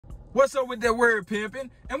What's up with that word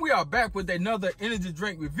pimping? And we are back with another energy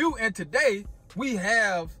drink review. And today we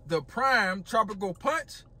have the Prime Tropical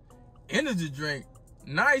Punch energy drink.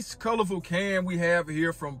 Nice colorful can we have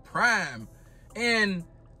here from Prime. And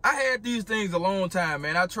I had these things a long time,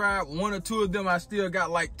 man. I tried one or two of them. I still got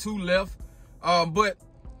like 2 left. But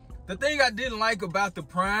the thing I didn't like about the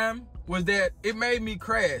Prime was that it made me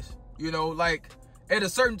crash. You know, like at a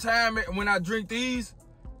certain time when I drink these,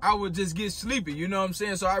 I would just get sleepy, you know what I'm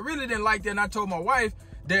saying? So I really didn't like that, and I told my wife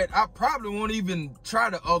that I probably won't even try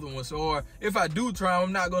the other ones, or if I do try them,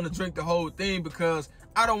 I'm not going to drink the whole thing because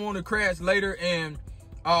I don't want to crash later. And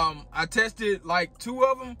I tested like 2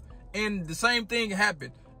 of them, and the same thing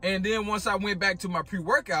happened. And then once I went back to my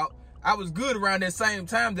pre-workout, I was good around that same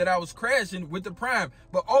time that I was crashing with the Prime.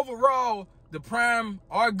 But overall, the Prime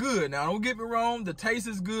are good. Now, don't get me wrong, the taste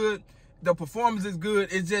is good, the performance is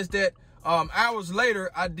good. It's just that hours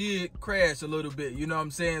later, I did crash a little bit, you know what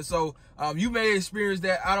I'm saying? So you may experience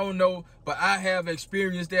that, I don't know, but I have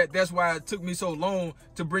experienced that. That's why it took me so long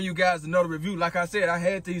to bring you guys another review. Like I said, I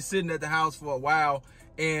had these sitting at the house for a while,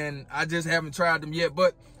 and I just haven't tried them yet.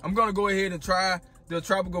 But I'm going to go ahead and try the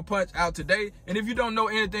Tropical Punch out today. And if you don't know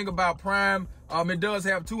anything about Prime, it does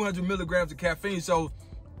have 200 milligrams of caffeine. So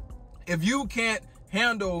if you can't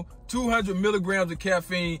handle 200 milligrams of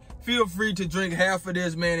caffeine, feel free to drink half of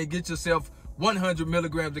this, man, and get yourself 100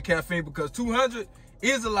 milligrams of caffeine, because 200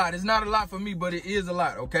 is a lot. It's not a lot for me, but it is a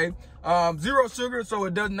lot, okay? 0 sugar, so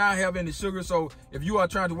it does not have any sugar. So if you are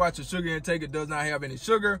trying to watch your sugar intake, it does not have any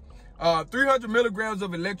sugar. 300 milligrams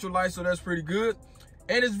of electrolytes, so that's pretty good.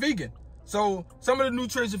 And it's vegan. So some of the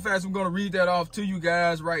nutrition facts, I'm going to read that off to you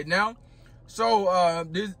guys right now. So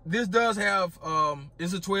this does have,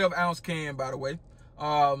 it's a 12-ounce can, by the way.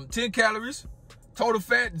 10 calories, total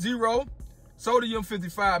fat 0, sodium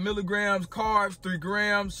 55 milligrams, carbs 3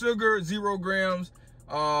 grams, sugar 0 grams,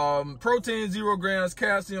 protein 0 grams,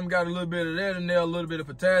 calcium, got a little bit of that in there, a little bit of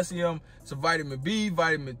potassium, some vitamin B,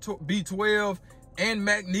 vitamin B12, and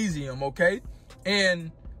magnesium, okay?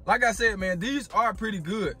 And like I said, man, these are pretty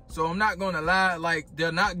good. So I'm not gonna lie, like,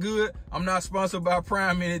 they're not good. I'm not sponsored by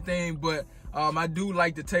Prime or anything, but I do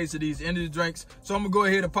like the taste of these energy drinks. So I'm gonna go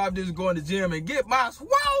ahead and pop this and go in the gym and get my swole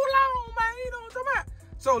on, man. You know what I'm talking about?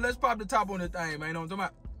 So let's pop the top on this thing, man. You know what I'm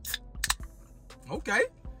talking about? Okay.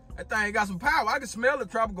 That thing got some power. I can smell the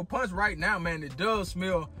Tropical Punch right now, man. It does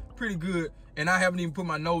smell pretty good. And I haven't even put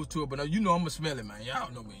my nose to it, but you know I'm gonna smell it, man.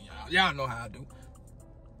 Y'all know me. Y'all know how I do.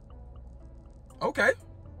 Okay.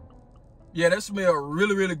 Yeah, that smell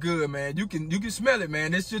really, really good, man. You can smell it,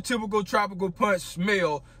 man. It's your typical Tropical Punch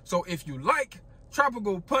smell. So if you like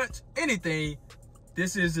Tropical Punch anything,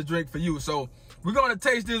 this is the drink for you. So we're gonna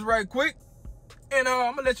taste this right quick, and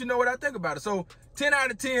I'm gonna let you know what I think about it. So 10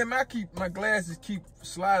 out of 10. My glasses keep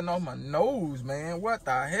sliding off my nose, man. What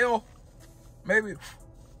the hell? Maybe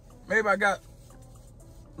I got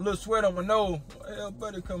a little sweat on my nose. What the hell,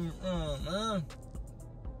 buddy, coming on, man?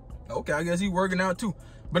 Okay, I guess he's working out too.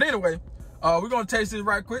 But anyway, we're gonna taste this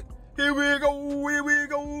right quick. Here we go, here we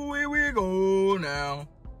go, here we go now.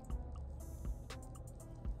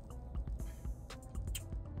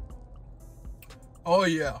 Oh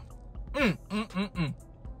yeah.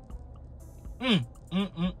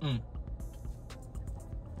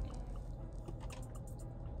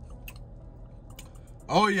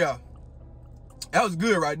 Oh yeah. That was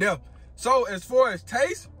good right there. So as far as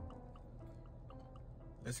taste,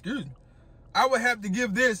 excuse me, I would have to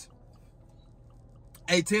give this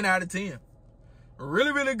a 10 out of 10.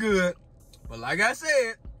 Really, really good. But like I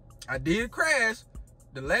said, I did crash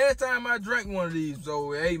the last time I drank one of these.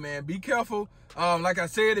 So, hey, man, be careful. Like I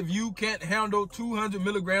said, if you can't handle 200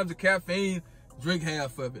 milligrams of caffeine, drink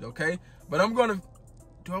half of it, okay? But I'm going to,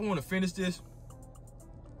 do I want to finish this?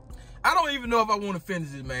 I don't even know if I want to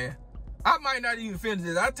finish it, man. I might not even finish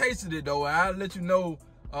this. I tasted it, though. I'll let you know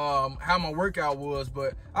how my workout was,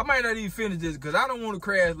 but I might not even finish this because I don't want to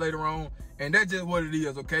crash later on, and that's just what it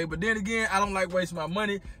is, okay? But then again, I don't like wasting my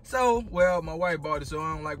money. So, well, my wife bought it, so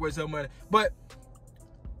I don't like wasting her money. But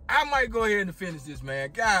I might go ahead and finish this, man.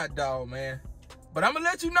 God dog, man. But I'm gonna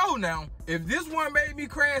let you know now. If this one made me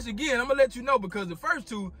crash again, I'm gonna let you know, because the first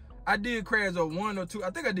 2 I did crash, or 1 or 2. I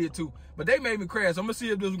think I did 2, but they made me crash. I'm gonna see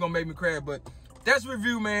if this is gonna make me crash. But that's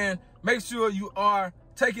review, man. Make sure you are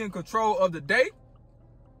taking control of the day.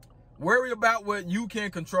 Worry about what you can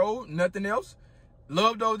control, nothing else.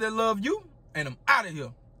 Love those that love you, and I'm out of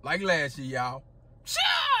here like last year, y'all.